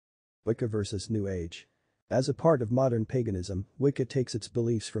Wicca versus New Age. As a part of modern paganism, Wicca takes its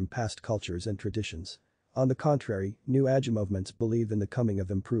beliefs from past cultures and traditions. On the contrary, New Age movements believe in the coming of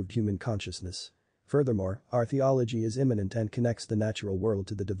improved human consciousness. Furthermore, our theology is immanent and connects the natural world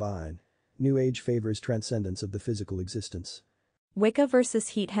to the divine. New Age favors transcendence of the physical existence. Wicca versus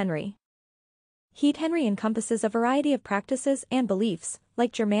Heat Henry. Heat Henry encompasses a variety of practices and beliefs,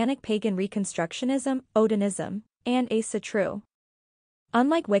 like Germanic pagan Reconstructionism, Odinism, and Asatru.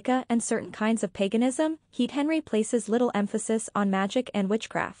 Unlike Wicca and certain kinds of paganism, Heat Henry places little emphasis on magic and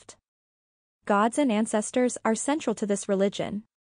witchcraft. Gods and ancestors are central to this religion.